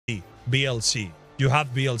BLC. You have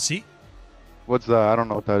BLC? What's that? I don't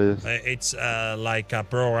know what that is. It's like a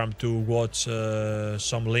program to watch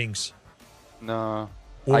some links. No.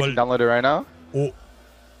 Well, I can download it right now?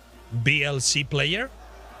 BLC player?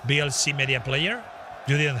 BLC media player?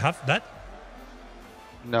 You didn't have that?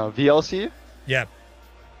 No. VLC? Yeah.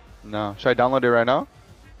 No. Should I download it right now?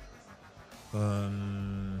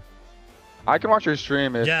 I can watch your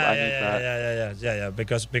stream if I need that. Yeah.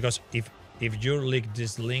 Because if you leak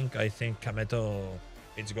this link, I think Kameto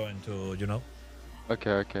it's going to, you know.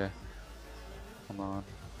 Okay. Hold on.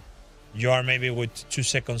 You are maybe with 2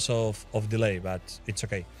 seconds of delay, but it's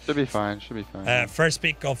okay. Should be fine. First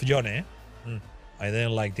pick of Yone. I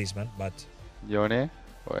didn't like this, man, but... Yone?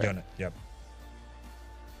 Yone, yep.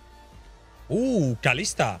 Ooh,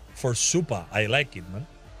 Kalista for Supa. I like it, man.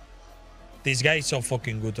 This guy is so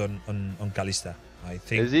fucking good on Kalista, I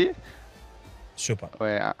think. Is he? Supa.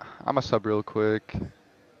 Wait, I'm a sub real quick.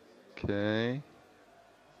 Okay.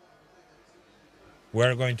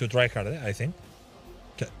 We're going to try hard, I think.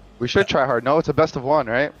 We should try hard. No, it's a best of one,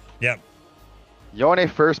 right? Yeah. Yone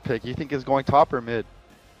first pick. You think is going top or mid?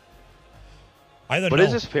 I don't know. But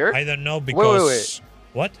is this fair? I don't know because... Wait.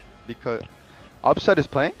 What? Because Upset is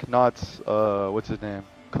playing, not what's his name?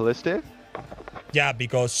 Caliste? Yeah,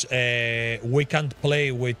 because we can't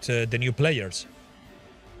play with the new players.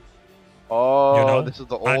 Oh, you know? this is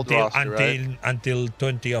the old roster, right? Until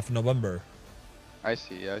 20th of November. I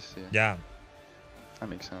see. Yeah. That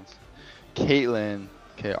makes sense. Caitlyn.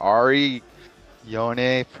 Okay, Ari,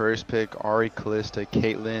 Yone, first pick. Ari, Calista,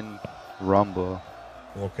 Caitlyn, Rumble.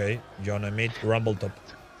 Okay, Yone mid, Rumble top.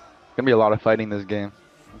 Gonna be a lot of fighting this game.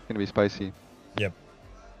 It's gonna be spicy. Yep.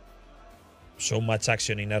 So much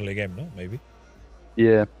action in early game, no? Maybe.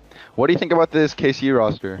 Yeah. What do you think about this KC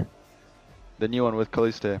roster? The new one with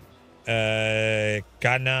Caliste.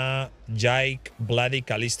 Kana, Jake, Bloody,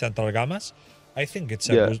 Kalista, and Targamas. I think it's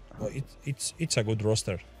a good, it's a good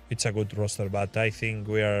roster. It's a good roster, but I think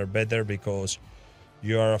we are better because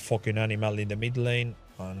you are a fucking animal in the mid lane,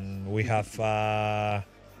 and we have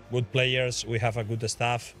good players. We have a good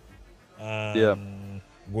staff.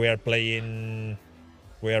 We are playing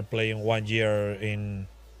 1 year in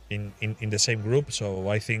the same group, so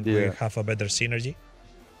I think we have a better synergy.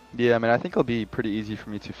 Yeah, I mean, I think it'll be pretty easy for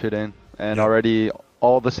me to fit in, and already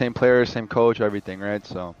all the same players, same coach, everything, right?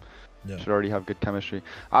 So should already have good chemistry.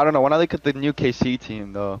 I don't know, when I look at the new KC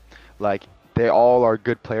team though, like they all are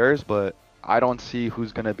good players, but I don't see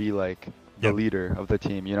who's gonna be like the leader of the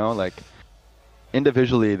team, you know? Like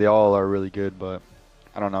individually they all are really good, but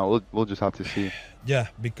I don't know, we'll just have to see. Yeah,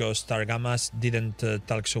 because Targamas didn't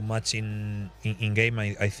talk so much in game,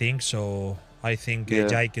 I think. So I think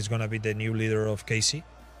Jake is gonna be the new leader of KC,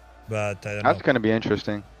 but I don't know. That's gonna be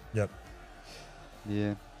interesting. Yep.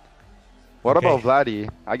 Yeah. What about Vladdy?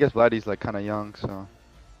 I guess Vladdy's like kind of young, so.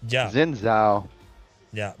 Yeah. Xin Zhao.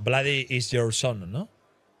 Yeah, Vladdy is your son, no?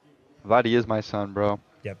 Vladdy is my son, bro.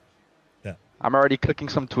 Yep. Yeah. I'm already cooking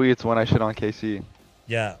some tweets when I shit on KC.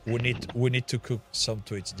 Yeah, we need to cook some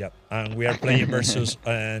tweets. Yeah, and we are playing versus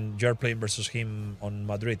and you are playing versus him on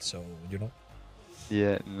Madrid, so you know.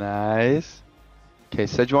 Yeah, nice. Okay,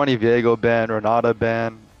 Sejuani Viego ban, Renata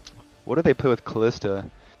ban. What do they play with Calista?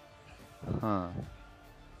 Huh.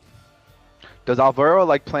 Does Alvaro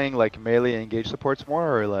like playing like melee engage supports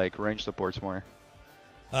more or like range supports more?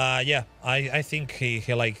 Yeah, I think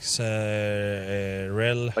he likes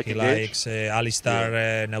Rel, like he engage? likes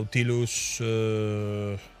Alistar, Nautilus,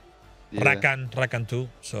 Rakan too.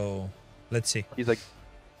 So let's see. He's like,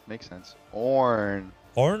 makes sense. Ornn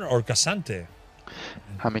or Casante.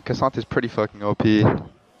 I mean, Casante is pretty fucking OP.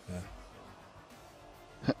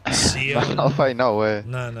 Malphite, no way.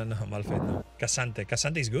 No, Malphite, no.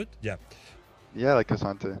 Casante is good. Yeah. Yeah, like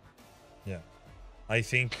Casante. Yeah. I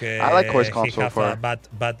think I like Horse Comp so far. A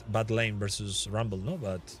bad lane versus Rumble, no?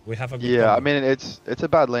 But we have a good combo. I mean it's a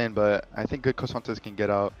bad lane, but I think good Cosantes can get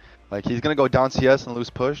out. Like he's gonna go down CS and lose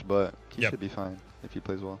push, but he should be fine if he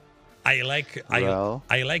plays well. I like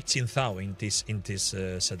Chinzao in this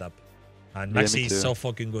setup, and Maxi is so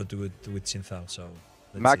fucking good with Chinzao. So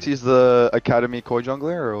Maxi's the Academy KOI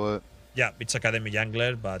jungler or what? Yeah, it's Academy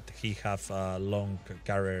jungler, but he have a long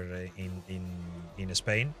career in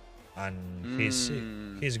Spain. And he's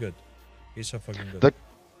good. He's so fucking good.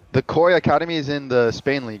 The KOI Academy is in the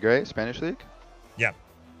Spain league, right? Spanish league? Yeah.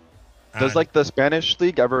 Does like the Spanish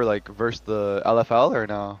league ever like verse the LFL or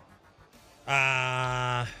no?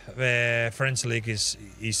 The French league is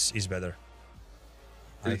better.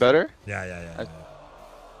 Is better? Yeah.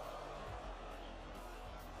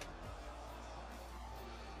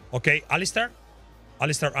 Okay, Alistar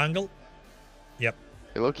angle. Yep.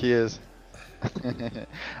 Hey, look, he is.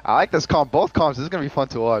 I like this comp. Both comps. This is gonna be fun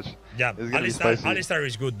to watch. Yeah, Alistar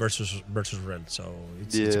is good versus Rel, so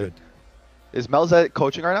it's good. Is Melzet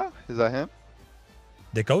coaching right now? Is that him?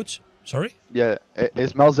 The coach? Sorry? Yeah.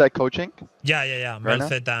 Is Melzet coaching? Yeah. Right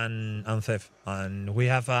Melzet and Thef. And we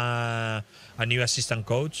have a new assistant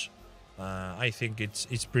coach. I think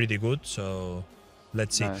it's pretty good. So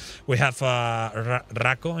let's see. Nice. We have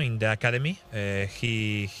Rako in the academy.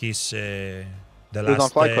 He's the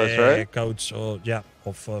last right? coach of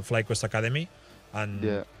FlyQuest Academy.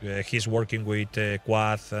 And he's working with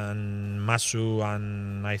Quath and Masu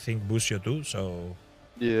and I think Busio too. So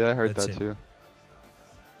yeah, I heard that too.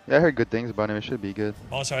 Yeah, I heard good things about him. It should be good.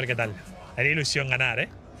 Vamos a ver qué tal. Era ilusión ganar, ¿eh?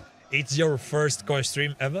 It's your first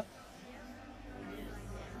co-stream ever?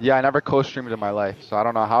 Yeah, I never co-streamed in my life, so I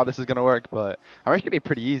don't know how this is gonna work, but I think it's gonna be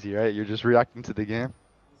pretty easy, right? You're just reacting to the game.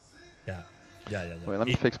 Yeah. Wait, let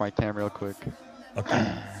me fix my cam real quick.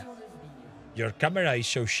 Okay. Your camera is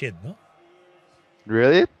so shit, no?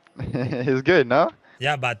 Really? It's good, no?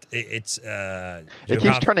 Yeah, but it's it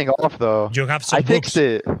keeps turning off though. You have some I fixed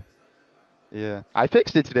it. Yeah, I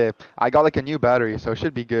fixed it today. I got like a new battery, so it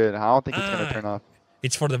should be good. I don't think it's gonna turn off.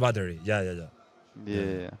 It's for the battery. Yeah.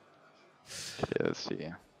 Okay, let's see.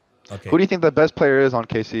 Okay. Who do you think the best player is on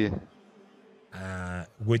KC?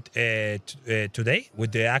 With today,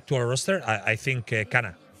 with the actual roster, I think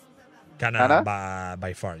Kana. Kana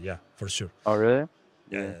by far, yeah, for sure. Oh really?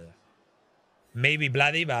 Yeah. Maybe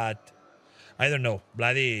Bloody, but I don't know.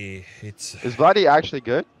 Bloody, it's... Is Bloody actually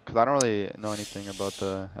good? Because I don't really know anything about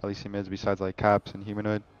the LEC mids besides like Caps and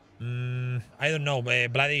Humanoid. I don't know.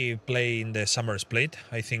 Bloody play in the summer split.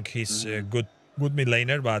 I think he's good mid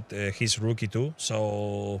laner, but he's rookie too.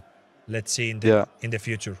 So let's see in the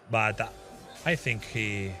future. But I think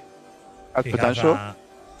he has potential.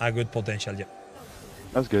 A good potential, yeah.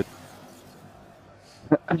 That's good.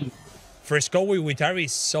 Fresco with Ari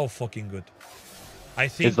is so fucking good. I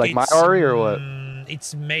think it's like my Ari or what?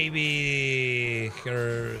 It's maybe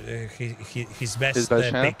his best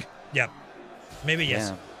pick. Yeah, maybe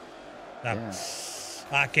yes.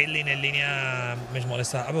 Caitlyn en línea me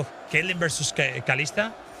molesta. Caitlyn versus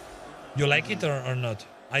Kalista. You like it or not?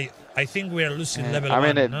 I think we are losing level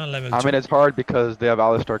 1. Level 2. I mean, it's hard because they have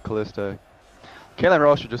Alistar, Kalista. Caitlyn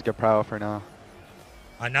Rose should just get proud for now.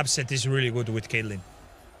 And Upset is really good with Caitlyn.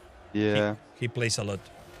 Yeah. He plays a lot.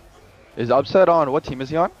 Is Upset on, what team is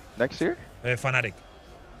he on next year? Fnatic.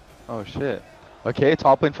 Oh shit. Okay,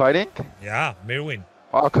 top lane fighting? Yeah, Mirwin.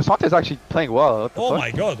 Wow, Cassante is actually playing well. Oh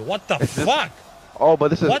my god, what the fuck? Oh, but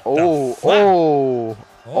this is... Oh,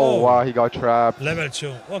 wow, he got trapped. Level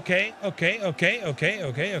 2. Okay. We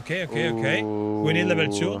need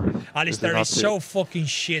level 2. Alistar is so fucking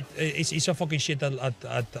shit. He's so fucking shit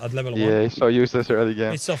at level 1. Yeah, he's so useless early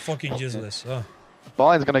game. It's so fucking useless.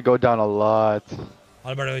 Balling's gonna go down a lot.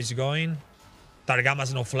 Alvaro is going.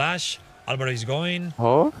 Targama's no flash. Alvaro is going.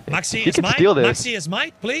 Oh, Maxi is mine. Maxi is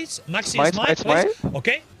mine, please. Maxi is mine, please.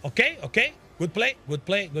 Okay. Good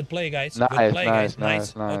play, guys.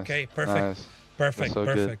 Nice. Okay, perfect. Perfect.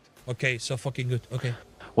 Okay, so fucking good. Okay.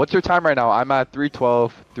 What's your time right now? I'm at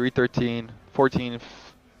 3:12, 3:13, 14.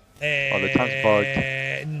 The time's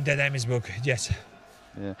bugged. The time is booked. Yes.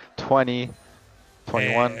 Yeah. 20,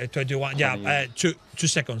 21. 21. Yeah. 2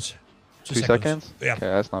 seconds. 2 seconds? Yeah. Okay,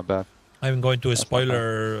 that's not bad. I'm going to a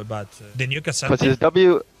spoiler, but the new Cassante. Because his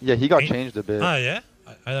W, he got changed a bit. Yeah?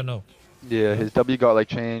 I don't know. Yeah, his W got like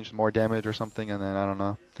changed, more damage or something, and then I don't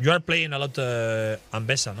know. You are playing a lot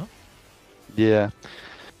Ambessa, no? Yeah.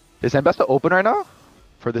 Is Ambessa open right now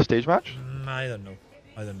for the stage match? I don't know.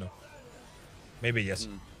 Maybe yes.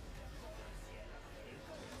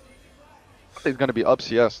 I think it's gonna be up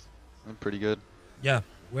CS. I'm pretty good. Yeah,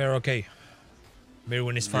 we're okay.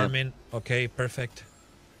 Mirwin is farming. Okay, perfect.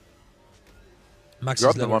 Max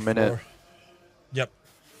is level 4. Yep.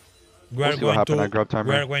 We are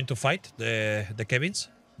going to fight the Kevins.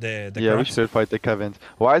 The we should fight the Kevins.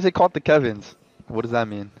 Why is it called the Kevins? What does that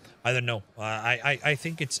mean? I don't know. I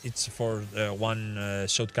think it's for one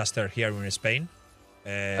showcaster here in Spain.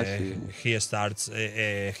 He starts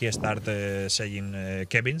saying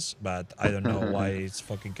Kevins, but I don't know why it's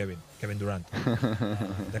fucking Kevin Durant.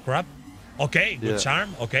 The crap. Okay, good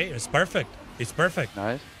charm. Okay, it's perfect. It's perfect.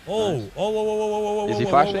 Nice. Oh. Is he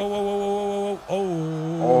flashing? Oh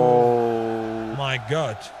my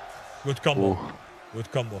god. Good combo.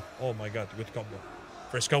 Good combo. Oh my god, good combo.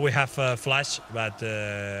 Fresco, we have flash, but...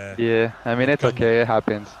 yeah, I mean, it's okay. It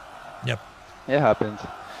happens. Yep. It happens.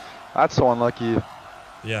 That's so unlucky.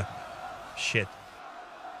 Yeah. Shit.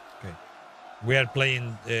 Okay. We are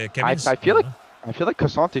playing Kevin's. I feel like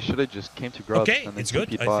Cassante should have just came to Grubs. Okay, and it's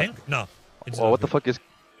good, I think. No. Well, what the fuck is...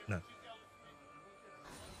 No.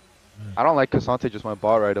 I don't like Casante just went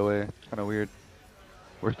bot right away. Kind of weird.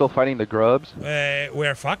 We're still fighting the grubs. We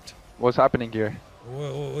are fucked. What's happening here?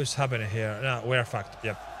 What's happening here? No, we are fucked.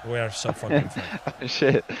 Yep, we are so fucking fucked.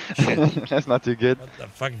 Shit. That's not too good. What the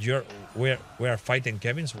fuck? We are fighting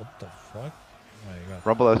Kevins. What the fuck? Oh my god.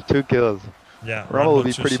 Rumble has 2 kills. Yeah. Rumble will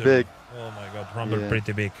be pretty big. Oh my god, Rumble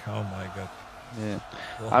pretty big. Oh my god. Yeah.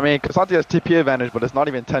 Well, I mean, Casante has TP advantage, but it's not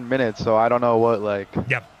even 10 minutes, so I don't know what like.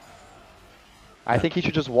 Yep. I think he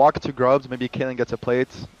should just walk 2 grubs. Maybe Kalen gets a plate.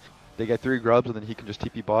 They get 3 grubs, and then he can just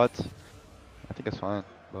TP bots. I think it's fine,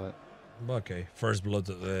 but. Okay, first blood.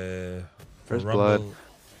 First Rumble.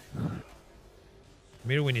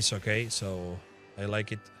 Mirwin is okay, so I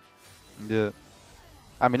like it. Yeah.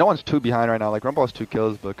 I mean, no one's too behind right now. Like, Rumble has 2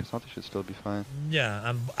 kills, but Casante should still be fine.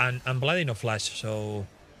 Yeah, I'm bloody no flash, so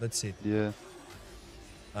let's see. Yeah.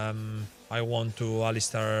 I want to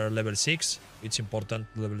Alistar level 6. It's important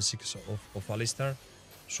level 6 of Alistar.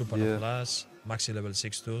 Super no flash. Maxi level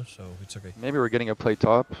 6 too, so it's okay. Maybe we're getting a play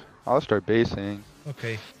top. I'll start basing.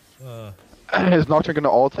 Okay. Is Nocturne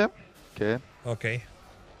gonna ult him? Okay. Okay.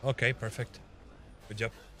 Okay, perfect. Good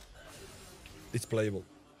job. It's playable.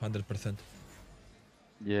 100%.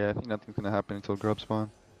 Yeah, I think nothing's gonna happen until grub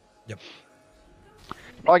spawn. Yep.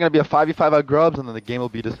 Probably gonna be a 5v5 out grubs, and then the game will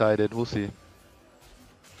be decided. We'll see.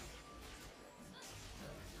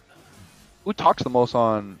 Who talks the most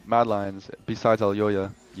on Mad Lions besides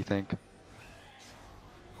Alyoya, you think?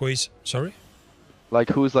 Who is? Sorry? Like,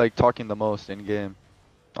 who's like talking the most in game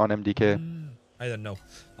on MDK? I don't know.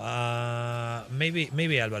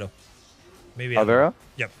 Maybe Alvaro. Maybe Alvaro?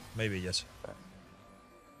 Yep, maybe yes.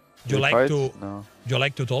 Do You like fights? to? No. You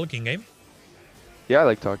like to talk in game? Yeah, I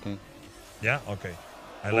like talking. Yeah. Okay.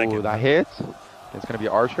 I like it. Oh, that hits. It's gonna be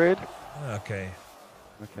R trade. Okay.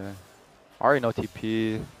 Okay. Ari no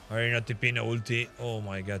TP. Ari no TP, no ulti. Oh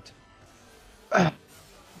my god. Yeah.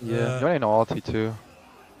 You only know ulti too.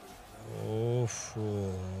 Oof,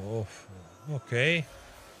 oof. Okay.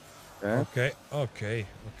 Okay. Okay.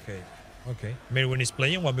 Okay. Okay. Mirwin is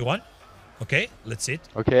playing 1v1. Okay. Let's see it.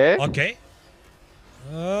 Okay. Okay.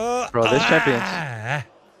 Bro, this champion's.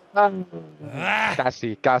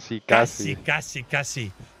 Casi.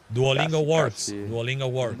 Duolingo works.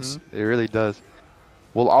 Duolingo works. It really does.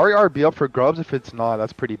 Will RER be up for grubs? If it's not,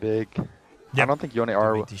 that's pretty big. I don't think Yone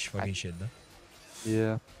R will. Fucking shit, no?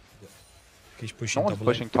 Yeah. He's pushing no one's top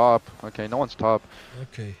pushing lane. top. Okay, no one's top.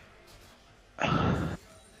 Okay.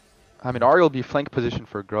 I mean, Ari will be flank position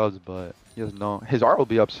for grubs, but he doesn't know. His R will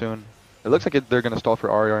be up soon. It looks like they're going to stall for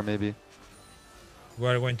RER maybe. We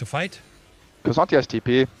are going to fight? Casante has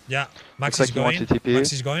TP. Yeah, Max Looks is like he going. wants to TP.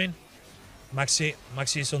 Max is going.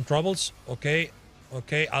 Maxi is on troubles. Okay.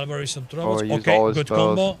 Okay, Alvaro is on troubles. Okay, good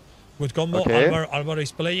combo. Good combo. Okay. Alvaro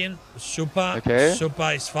is playing. Supa. Okay.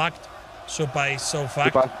 Supa is fucked. Supa is so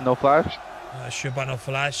fucked. Supa, no flash. Supa no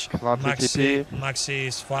flash. Casante TP. Maxi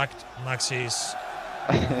is fucked. Maxi is...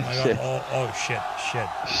 Shit. Oh shit.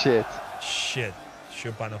 Shit. Shit.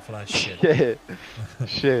 Supa no flash. Shit. Shit.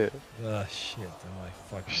 Shit. Shit. Oh my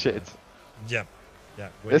fucking Shit. God. Yep. Yeah.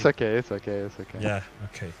 It's okay. It's okay. It's okay. Yeah.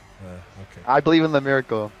 Okay. Okay. I believe in the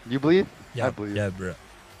miracle. You believe? Yeah. I believe. Yeah, bro.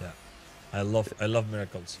 Yeah. I love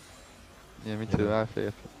miracles. Yeah, me too. I have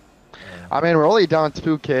faith. Yeah. I mean, we're only down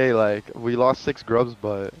 2k. Like, we lost 6 grubs,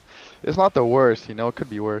 but it's not the worst. You know, it could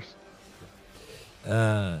be worse.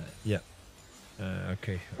 Yeah.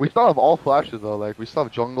 Okay. We still have all flashes though. Like, we still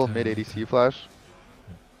have jungle, mid ADC flash.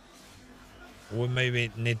 We maybe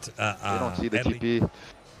need We don't see the early. TP.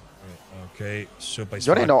 Okay. Super is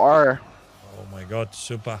You don't fine. know R. Oh my god,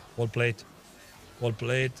 super. Well played. Well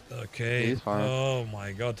played. Okay. He's fine. Oh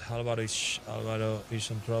my god, Alvaro is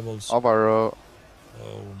in troubles. Alvaro,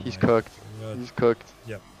 Oh he's my cooked. God. He's cooked.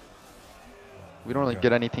 Yep. We don't really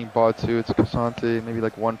get anything bot too. It's Casante, maybe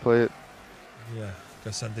like 1 plate. Yeah.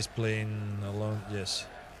 Casante's playing alone. Yes.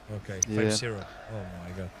 Okay. Yeah. 5-0. Oh my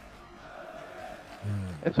god.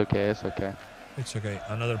 It's okay. It's okay. It's okay.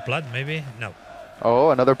 Another plat maybe? No.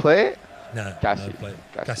 Oh, another plate? No. Cassie. Another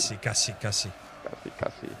plat. Cassie. Cassie.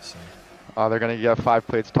 So- Oh, they're gonna get 5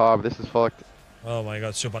 plates top. This is fucked. Oh my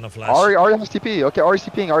god, super no flash. Ari has TP. Okay, Ari's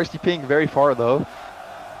TPing very far though.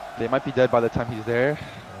 They might be dead by the time he's there.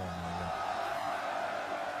 Oh my god.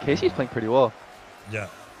 Casey's playing pretty well. Yeah.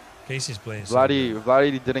 Casey's playing. so Vladdy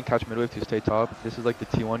good. didn't catch midwave to stay top. This is like the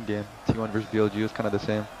T1 game. T1 versus BLG is kind of the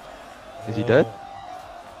same. Is he dead?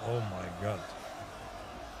 Oh my god.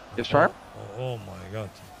 His charm? Oh my god.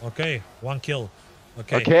 Okay, 1 kill.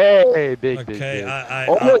 Okay. Okay, big. Okay,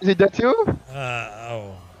 Oh, is he dead too?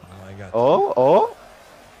 Oh my god. Oh.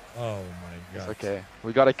 Oh my god. It's okay.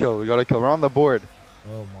 We got to kill. We're on the board.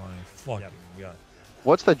 Oh my fucking god.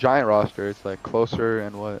 What's the giant roster? It's like closer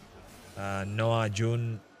and what? Noah,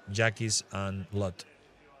 June, Jackie's, and Lot.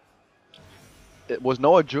 It was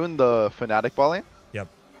Noah June the Fnatic balling? Yep.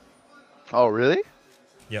 Oh, really?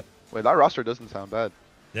 Yep. Wait, that roster doesn't sound bad.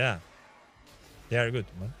 Yeah. They are good,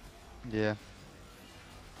 man. Yeah.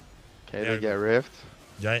 Okay, they get Rift.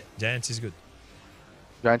 Giants is good.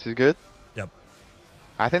 Giants is good? Yep.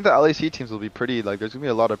 I think the LAC teams will be pretty, like, there's going to be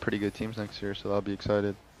a lot of pretty good teams next year, so I'll be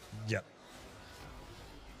excited. Yep.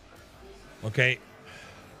 Okay.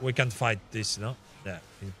 We can fight this, no? Yeah,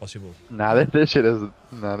 impossible. Nah, this shit is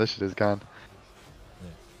gone.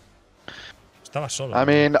 Yeah. Estaba solo. I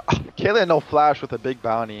mean, Kayla no flash with a big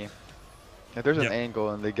bounty. If there's an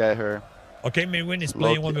angle and they get her. Okay, Midwin is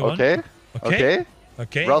playing 1v1. Okay. Okay.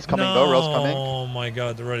 Okay. Rel's coming though, Rel's coming. Oh my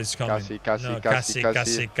god, the Rel is coming. Cassie.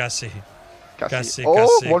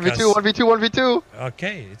 Oh, 1v2, 1v2, 1v2.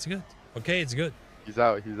 Okay, it's good. Okay, it's good. He's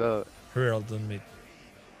out. Real don't meet.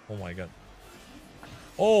 Oh my god.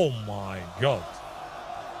 Oh my god.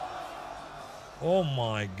 Oh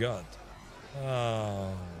my god.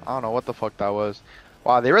 I don't know what the fuck that was.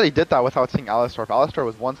 Wow, they really did that without seeing Alistar. If Alistar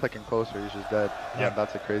was 1 second closer, he's just dead. Yeah,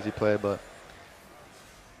 that's a crazy play, but...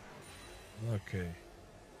 Okay.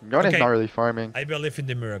 Yone's not really farming. I believe in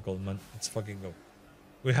the miracle, man. Let's fucking go.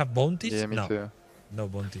 We have bounties? Yeah, me too. No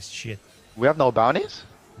bounties. Shit. We have no bounties?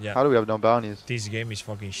 Yeah. How do we have no bounties? This game is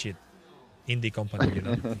fucking shit. Indie company, you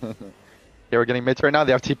know. Yeah, we're getting mids right now.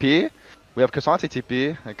 They have TP. We have Cassante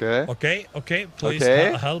TP. Okay. Okay. Please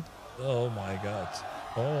help. Oh my god.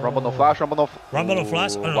 Oh. Rumble no flash. Rumble no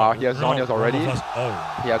flash. Oh, no. Wow, he has Zhonya's already.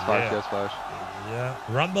 Oh. He has flash. He has flash. Yeah.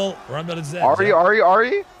 Rumble is dead.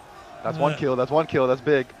 Ari. That's one kill. That's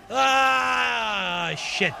big. Ah,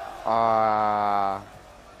 shit.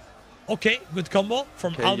 Okay, good combo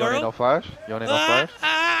from Alvaro. Yone no flash.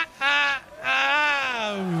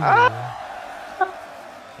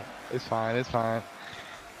 It's fine. It's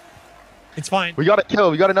fine. We got a kill.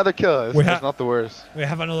 We got another kill. It's not the worst. We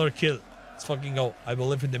have another kill. Let's fucking go. I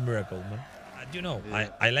believe in the miracle, man. You know,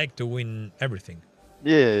 I like to win everything.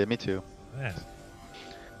 Yeah, me too. Yeah.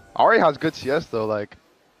 Ari has good CS though. Like,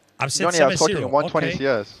 upset 7-0. Has fucking 120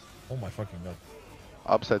 CS. Oh my fucking god.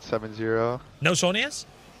 Upset 7-0. No Sonias?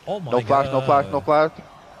 Oh my god. No flash. No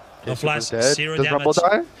flash. Zero Does damage. Rumble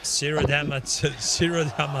die? Zero damage. Zero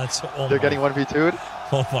damage. Oh They're getting 1v2'd.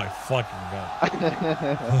 Oh my fucking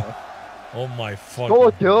god. Oh my fucking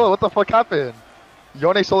Solo kill? What the fuck happened?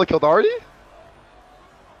 Yone solo killed already?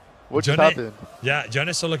 What just happened? Yeah,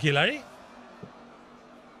 Yone solo kill Ari?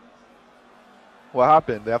 What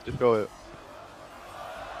happened? They have to show it.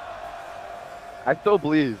 I still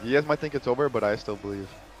believe. You guys might think it's over, but I still believe.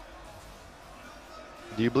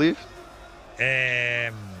 Do you believe?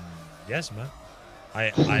 Yes, man.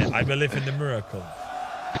 I believe in the miracle.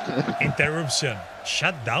 Interruption.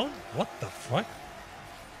 Shut down? What the fuck?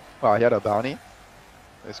 Wow, he had a bounty?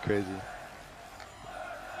 That's crazy.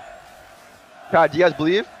 God, do you guys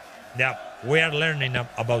believe? Yeah, we are learning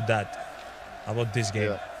about that. About this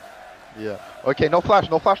game. Yeah. Okay, no flash,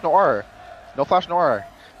 no R. No flash, no R.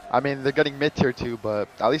 I mean, they're getting mid tier 2, but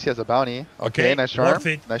at least he has a bounty. Okay, nice charm. Worth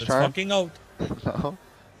it. Nice charm. Fucking out. No.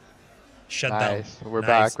 Shut down. We're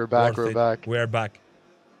back. We're back. We are back.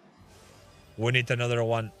 We need another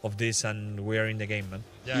one of this, and we are in the game, man.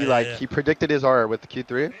 Yeah, he predicted his R with the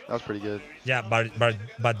Q3. That was pretty good. Yeah,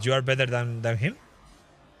 but you are better than him.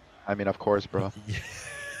 I mean, of course, bro.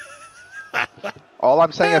 All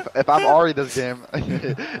I'm saying, if I'm Ari this game,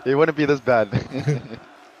 it wouldn't be this bad.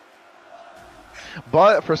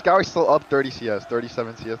 But for Scout, he's still up 30 CS,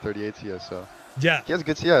 37 CS, 38 CS. So yeah, he has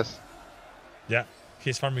good CS. Yeah,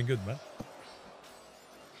 he's farming good, man.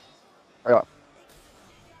 Yeah.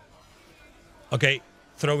 Okay,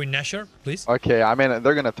 throw in Nashor, please. Okay, I mean,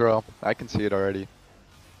 they're gonna throw. I can see it already.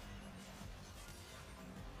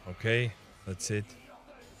 Okay, that's it.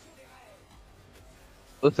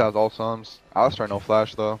 This has all sums. Alistar no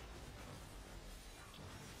flash though.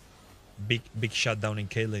 Big shutdown in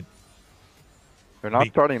Caitlyn. They're not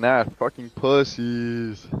starting that. Fucking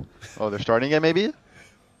pussies. Oh, they're starting it maybe?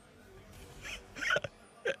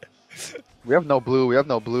 We have no blue.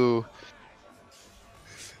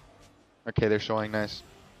 Okay, they're showing nice.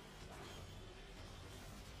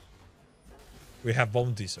 We have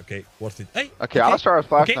bounties. Okay, worth it. Hey. Okay, Alistar has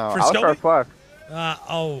flash now. Alistar has flash.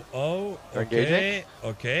 Okay.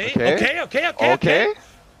 Okay.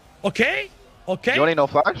 You only know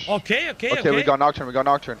flash? Okay. We got Nocturne.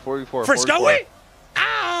 4v4. For Scowie?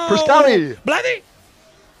 Ow! For Scowie! Bloody!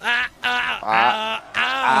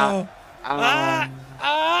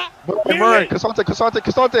 Murray, Cassante.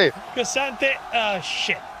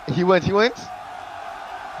 Shit. He wins.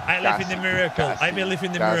 I live in the miracle. I believe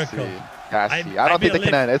in the miracle. CASTEA. I don't think they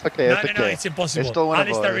can end. It's okay. It's okay. No, it's impossible. It's still winnable.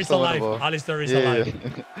 Alistair is alive. Alistair is alive.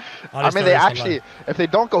 I mean, they actually, if they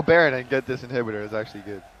don't go Baron and get this inhibitor, it's actually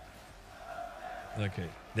good. Okay.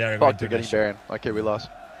 They are going to getting Baron. Okay, we lost.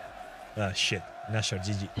 Ah, shit. Nashor,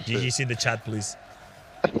 GG. GG's in the chat, please.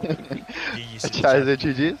 GG's in the chat. Is it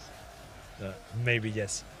GG's? Maybe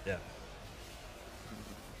yes. Yeah.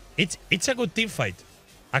 It's a good team fight,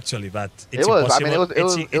 actually, but it's impossible. I mean,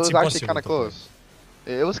 it was actually kind of close.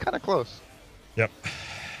 It was kind of close. Yep.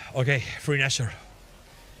 Okay, free Nashor.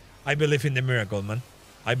 I believe in the miracle, man.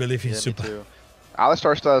 I believe in super. Me too.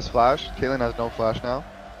 Alistar still has flash. Caitlyn has no flash now.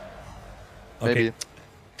 Maybe. Okay.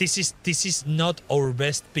 This is not our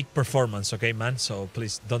best peak performance, okay, man. So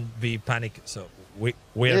please don't be panic. So we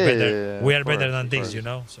are better. We are better than this, you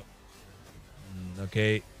know. So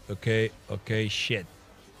okay. Shit.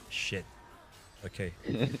 Okay.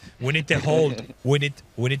 We need to hold. We need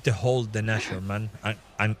to hold the Nashor, man.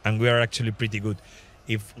 And we are actually pretty good.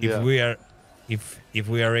 If we are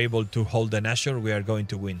able to hold the Nashor, we are going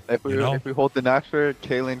to win. If we hold the Nashor,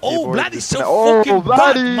 Caitlyn. Oh, Vlad is so fucking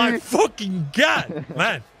bad. My fucking god,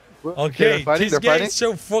 man. Okay, this game is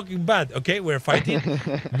so fucking bad. Okay, we're fighting.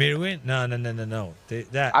 Mirwin? No.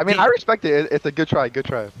 I mean, I respect it. It's a good try. Good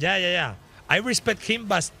try. Yeah. I respect him,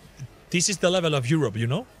 but this is the level of Europe, you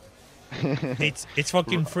know? It's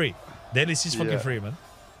fucking free. Dennis is fucking free, man.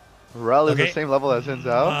 Rel is the same level as Hinzao.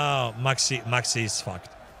 Oh, Maxi is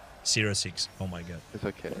fucked. 0-6. Oh my god. It's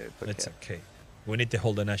okay. It's okay. We need to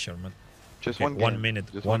hold the Nashor, man. Just okay, 1 minute.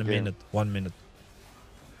 One minute.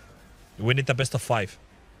 We need a best of 5.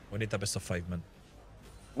 We need a best of 5, man.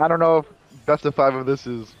 I don't know if best of 5 of this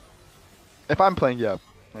is. If I'm playing, yeah,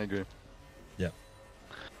 I agree. Yeah.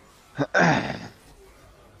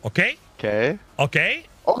 Okay.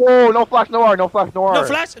 Oh, no flash, no R. No flash.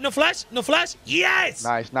 Yes.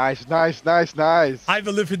 Nice. I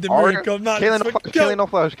believe in the miracle, man. Caitlyn, no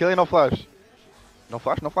flash. No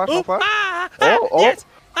flash. Yes.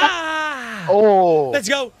 Oh. Let's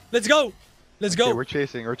go. Okay, we're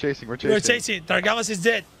chasing. Targamas is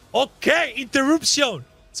dead. Okay, interruption.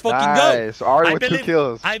 Let's fucking go. Ari with 2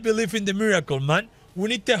 kills. I believe in the miracle, man. We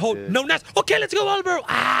need to hold. No, Nash. Okay, let's go, Albero.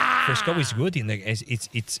 First go is good in the.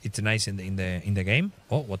 It's nice in the game.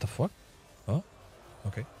 Oh, what the fuck? Oh,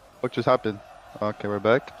 okay. What just happened? Okay, we're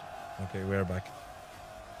back. Okay, we're back.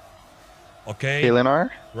 Okay. Caitlyn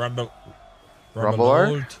R. Rumble R.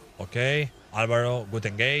 ult. Okay. Albero, good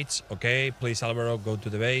engage. Okay, please, Albero, go to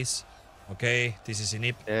the base. Okay, this is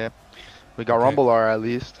Inip. Yeah, we got Rumble R at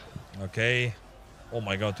least. Okay. Oh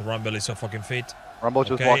my god, Rumble is so fucking fit. Rumble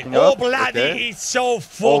just walking up. Oh, Bloody is so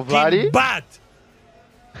fucking bad.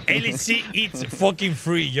 LEC, it's fucking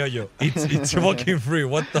free, yo. It's fucking free.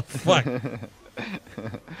 What the fuck?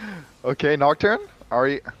 Okay, Nocturne.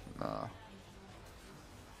 Ari. No.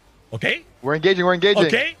 Okay. We're engaging.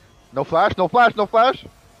 Okay. No flash. No flash.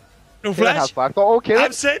 Oh, okay.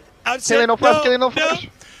 I'm set. Caitlyn, no flash.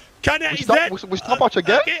 Kana is dead. We stop watch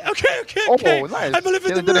again? Okay. Oh, nice. I believe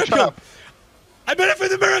in the miracle. You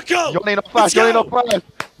only no flash.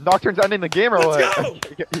 Nocturne's ending the game or what? Let's go.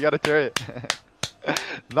 You gotta tear it.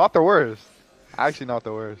 Not the worst. Actually, not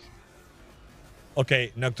the worst.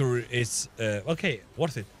 Okay, Nocturne is okay,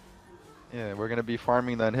 worth it. Yeah, we're gonna be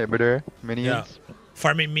farming the inhibitor minions. Yeah.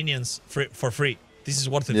 Farming minions for free. This is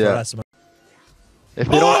worth it for us, man. If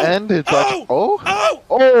they don't end, it's like no flash.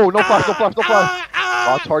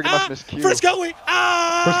 Target must miss Q. First going.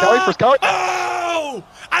 First going. Oh!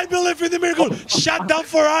 I believe in the miracle. Shut down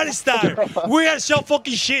for Alistar. We are so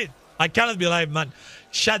fucking shit. I cannot be alive, man.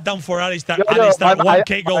 Shut down for Alistar. Alistar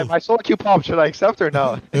 1k gold. My solo Q pop. Should I accept or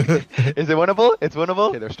no? Is it winnable? It's winnable.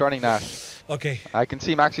 Okay, they're starting Nash. Okay. I can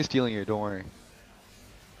see Maxi stealing you. Don't worry.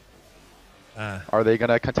 Are they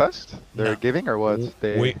gonna contest? They're giving or what?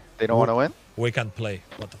 They don't want to win. We can't play.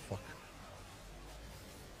 What the fuck?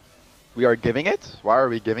 We are giving it? Why are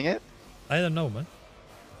we giving it? I don't know, man.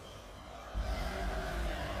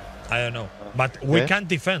 I don't know. But we can't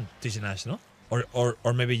defend this Nash, no?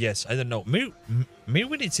 Or maybe yes. I don't know.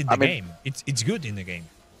 Mirwin, it's in the game. It's good in the game.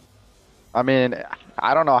 I mean,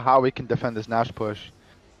 I don't know how we can defend this Nash push.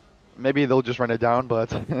 Maybe they'll just run it down,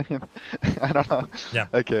 but I don't know. Yeah.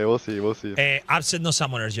 Okay, we'll see. Upset no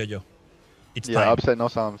summoners, Jojo. It's time. Yeah, upset no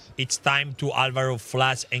summons. It's time to Alvaro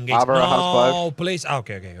flash engage. Alvaro has 5. Please.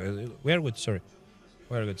 Okay. We are good. Sorry.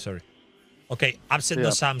 Okay, upset no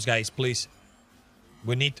sums, guys. Please.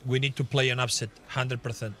 We need to play an upset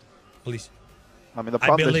 100%. Please. I mean, the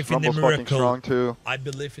problem is Rumble's fucking strong too. I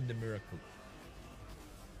believe in the miracle.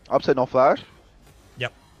 Upset no flash?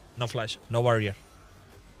 Yep. No flash. No warrior.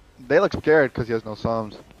 They look scared because he has no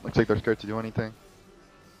sums. Looks like they're scared to do anything.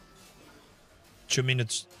 2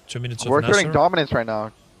 minutes. 2 minutes We're of getting Nasser. dominance right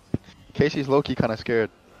now. Casey's low-key kind of scared.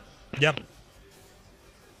 Yep.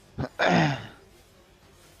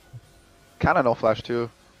 Kind of no flash too.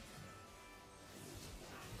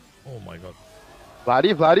 Oh my god.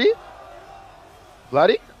 Vladdy?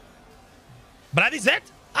 Brad is dead?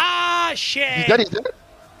 Ah, shit. He's dead.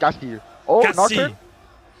 Gassy. Oh, knocked her?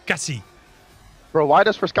 Cassie. Bro, why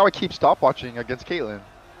does Frescawa keep stopwatching against Caitlyn?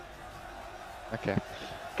 Okay.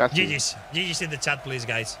 Gassy. GG's in the chat, please,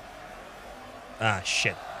 guys. Ah,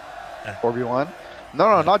 shit. 4v1?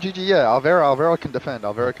 No, not GG yet. Alvaro can defend.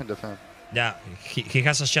 Yeah, he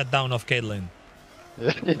has a shutdown of Caitlyn.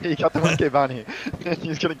 He got the 1k bounty.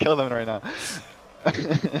 He's gonna kill them right now.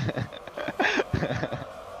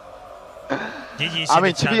 I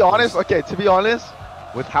mean, to be honest,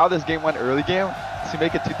 with how this game went early game, to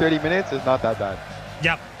make it to 30 minutes is not that bad.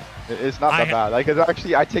 Yep. It's not that bad. Like, it's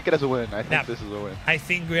actually, I take it as a win. I think this is a win. I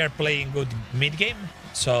think we are playing good mid game,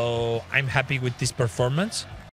 so I'm happy with this performance.